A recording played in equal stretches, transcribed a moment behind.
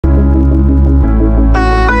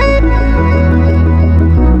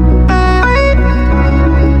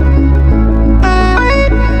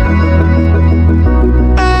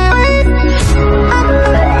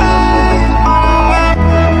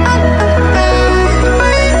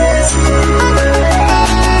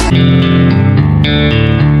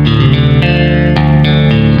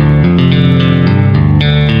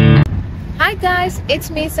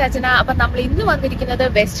it's me Sajana. അപ്പോൾ നമ്മൾ ഇന്ന് വന്നിരിക്കുന്നത്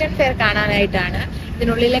വെസ്റ്റേൺ ഫെയർ കാണാനായിട്ടാണ്.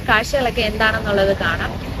 ഇതിനുള്ളിലെ കാഴ്ചകളൊക്കെ എന്താണെന്നുള്ളത്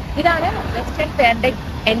കാണാം. ഇതാണ് വെസ്റ്റേൺ ഫെയറിന്റെ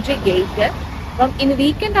എൻട്രി ഗേറ്റ്. അപ്പം ഇന്ന്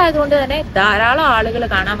വീക്കെൻഡ് ആയതുകൊണ്ട് തന്നെ ധാരാളം ആളുകൾ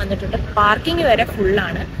കാണാൻ വന്നിട്ടുണ്ട്. പാർക്കിംഗ് വരെ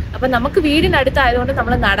ഫുള്ളാണ്. അപ്പൊ നമുക്ക് വീടിനടുത്തായതുകൊണ്ട്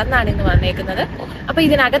നമ്മൾ നടന്നാണ് ഇന്ന് വന്നേക്കുന്നത്. അപ്പൊ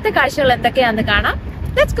ഇതിനകത്തെ കാഴ്ചകൾ എന്തൊക്കെയാണെന്ന് കാണാം.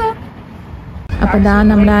 Let's go. അപ്പോൾ ദാ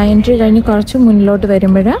നമ്മുടെ എൻട്രി കഴിഞ്ഞ് കുറച്ച് മുന്നിലോട്ട്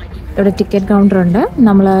വരുമ്പോൾ ഇവിടെ ടിക്കറ്റ് കൗണ്ടർ ഉണ്ട്.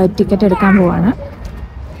 നമ്മൾ ടിക്കറ്റ് എടുക്കാൻ പോവാണ്.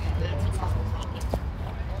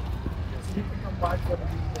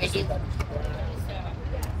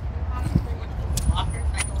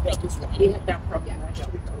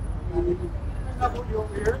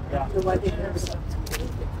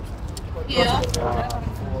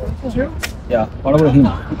 Yeah. What about him?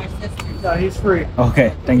 Yeah, he's free. Okay,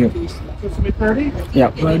 thank you. Supposed to be 30? Yeah.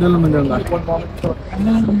 One moment.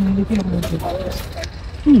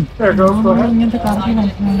 There goes. Go ahead.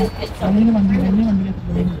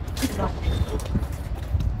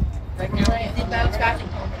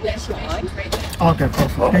 Okay,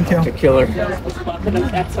 perfect. Thank you. Killer.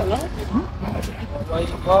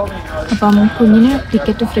 അപ്പം കുഞ്ഞിന്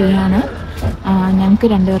ടിക്കറ്റ് ഫ്രീ ആണ്. ഞങ്ങൾക്ക്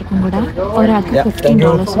രണ്ടുപേർക്കും കൂടെ ഒരാൾക്ക്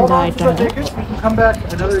 $15 ഇതായിട്ടുണ്ട്. Come back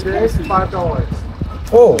another day, $5.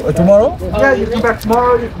 Oh, tomorrow? Yeah, you come back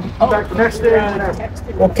tomorrow. You can come back the next day. And the next.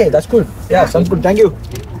 Okay, that's good. Yeah, sounds good. Thank you.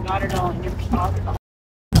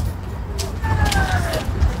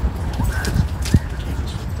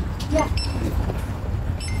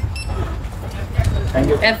 Thank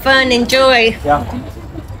you. Have fun, enjoy. Yeah.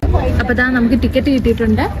 അപ്പോൾ ഇതാ നമുക്ക് ticket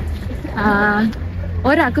കിട്ടിയിട്ടുണ്ട്.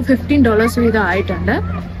 ഒരാൾക്ക് $15 വീതം ആയിട്ടുണ്ട്.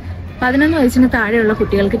 11 വയസ്സിന് താഴെയുള്ള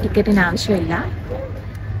കുട്ടികൾക്ക് ടിക്കറ്റിന് ആവശ്യമില്ല.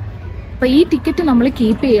 അപ്പോൾ ഈ ടിക്കറ്റ് നമ്മൾ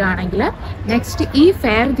കീപ്പ് ചെയ്യുകയാണെങ്കിൽ നെക്സ്റ്റ് ഈ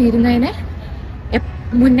ഫെയർ തീരുന്നതിന്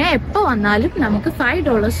മുന്നേ എപ്പോൾ വന്നാലും നമുക്ക്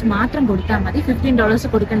 $5 മാത്രം കൊടുത്താൽ മതി. $15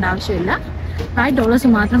 കൊടുക്കേണ്ട ആവശ്യമില്ല.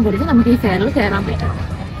 $5 മാത്രം കൊടുത്ത് നമുക്ക് ഈ ഫെയറിൽ കയറാൻ പറ്റും.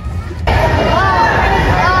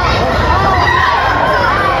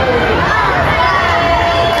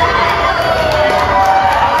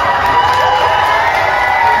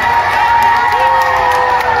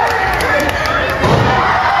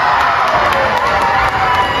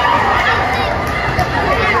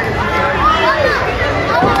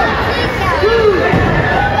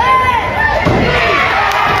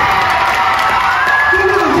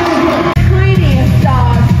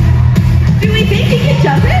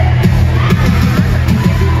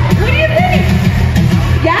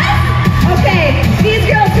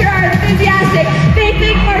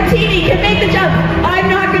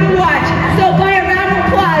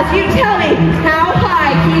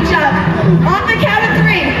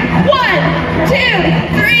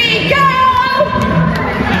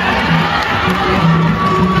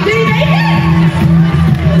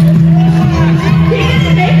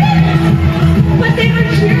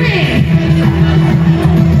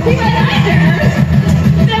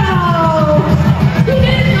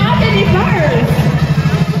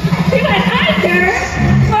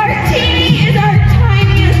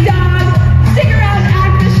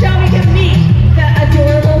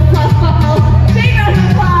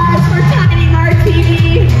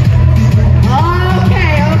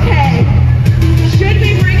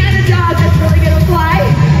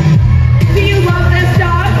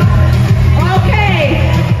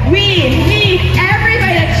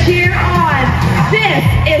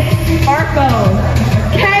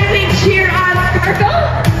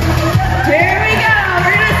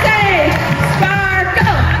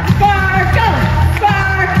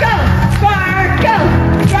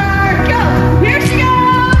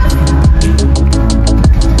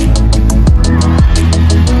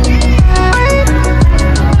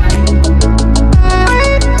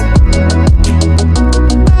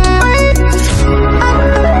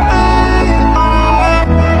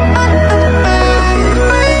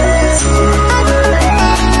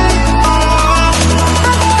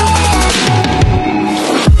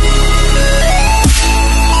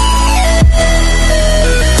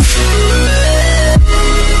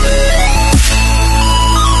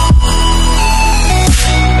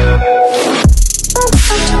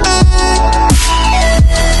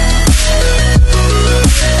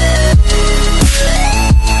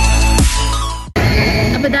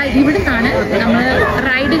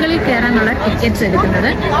 ടിക്കറ്റ്സ് എടുക്കുന്നത്.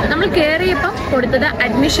 നമ്മൾ കയറിയപ്പം കൊടുത്തത്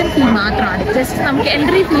അഡ്മിഷൻ ഫീ മാത്രമാണ്. ജസ്റ്റ് നമുക്ക്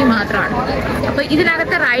എൻട്രി ഫീ മാത്രമാണ്. അപ്പോൾ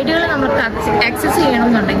ഇതിനകത്തെ റൈഡുകൾ നമുക്ക് ആക്സസ്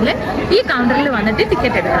ചെയ്യണമെന്നുണ്ടെങ്കിൽ ഈ കൗണ്ടറിൽ വന്നിട്ട്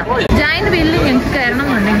ടിക്കറ്റ് എടുക്കണം. ജയന്റ് വീലിൽ ഞങ്ങൾക്ക് കയറണം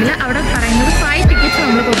എന്നുണ്ടെങ്കിൽ അവിടെ പറയുന്നത് 5 ടിക്കറ്റ്സ്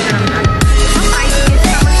നമ്മൾ കൊടുക്കണം എന്നാണ്. അപ്പോൾ 5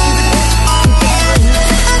 ടിക്കറ്റ്സ് നമ്മൾ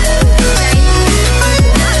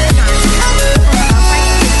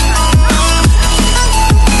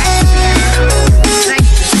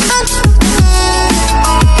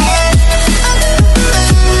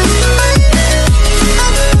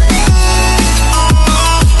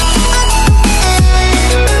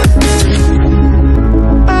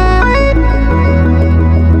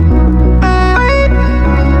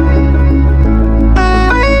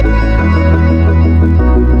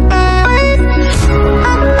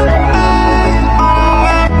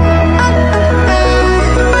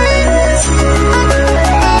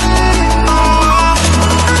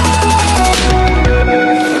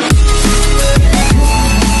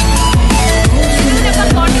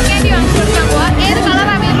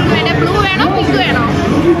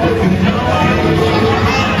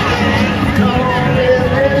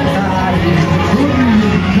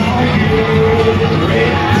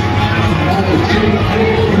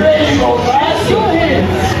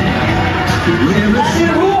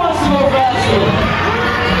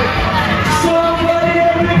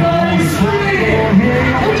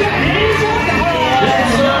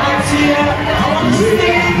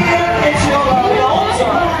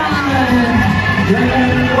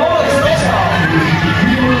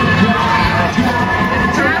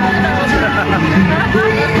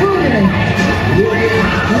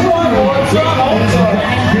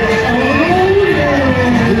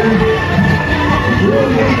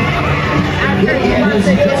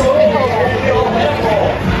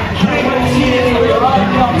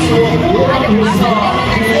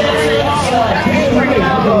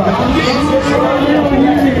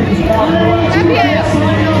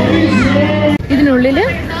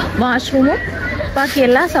വാഷ്റൂമും ബാക്കി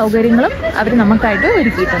എല്ലാ സൗകര്യങ്ങളും അവർ നമുക്കായിട്ട്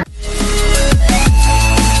ഒരുക്കിയിട്ടുണ്ട്.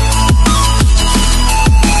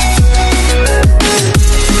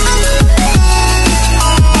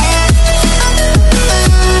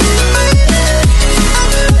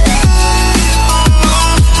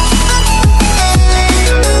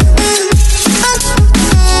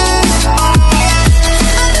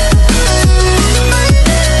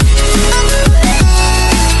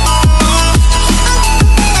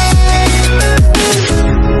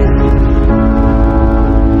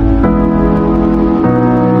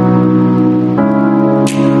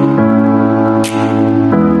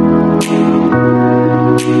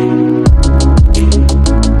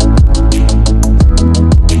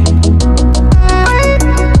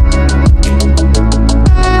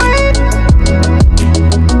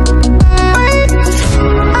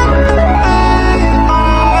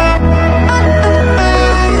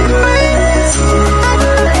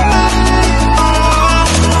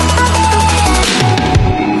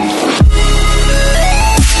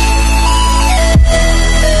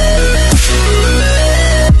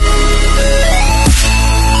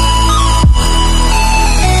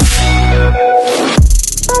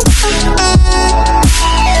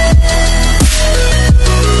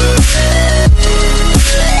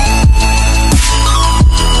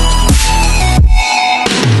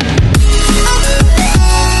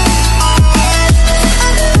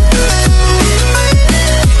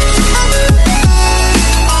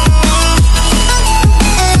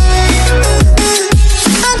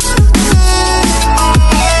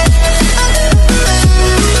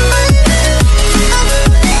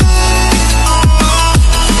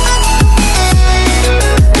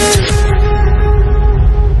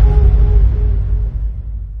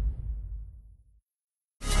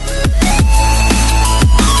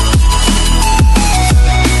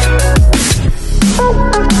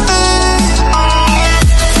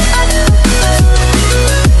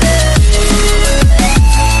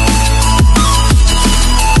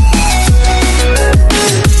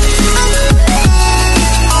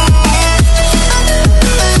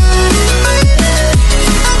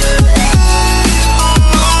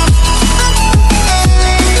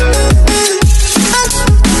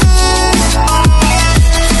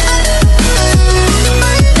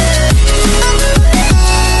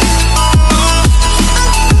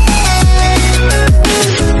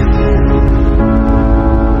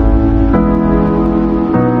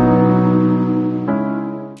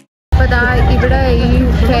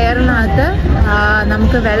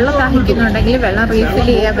 നമുക്ക് വെള്ളം ദാഹിക്കുന്നുണ്ടെങ്കിൽ വെള്ളം റീഫിൽ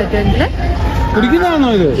ചെയ്യാൻ പറ്റുമെങ്കിൽ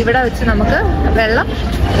ഇവിടെ വെച്ച് നമുക്ക് വെള്ളം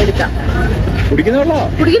എടുക്കാം.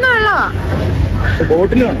 കുടിക്കുന്ന വെള്ളമാ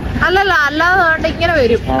അല്ലല്ല, അല്ലാതെ ഇങ്ങനെ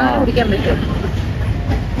വരും, കുടിക്കാൻ പറ്റും.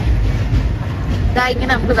 ഇതാ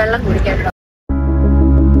ഇങ്ങനെ നമുക്ക് വെള്ളം കുടിക്കാം.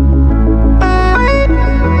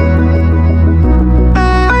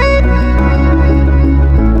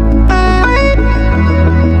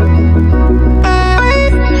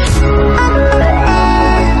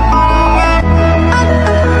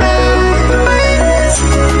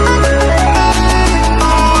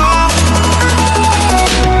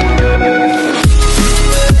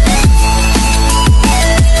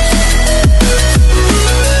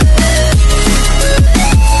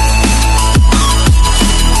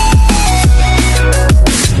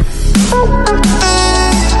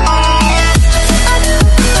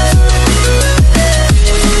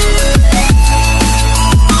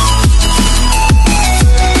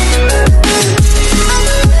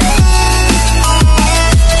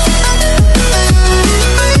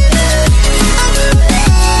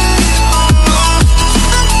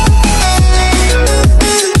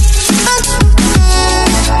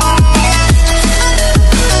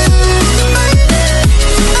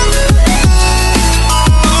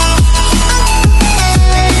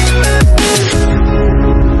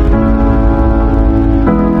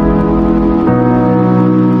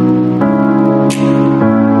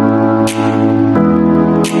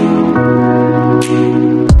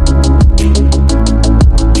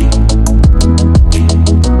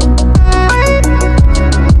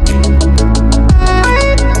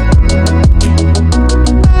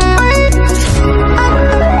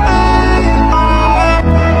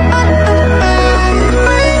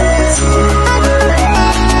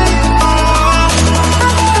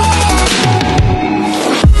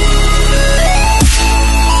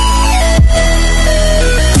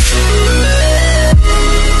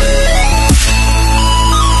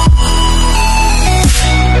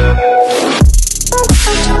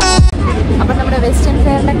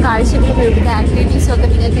 കാഴ്ചകളും ഇവിടുത്തെ ആക്ടിവിറ്റീസും ഒക്കെ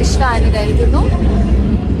നിങ്ങൾക്ക് ഇഷ്ടമായെന്ന് കരുതുന്നു.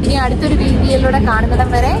 ഇനി അടുത്തൊരു വീഡിയോയിലൂടെ കാണുന്നിടം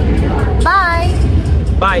വരെ ബൈ.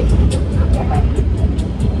 Bye.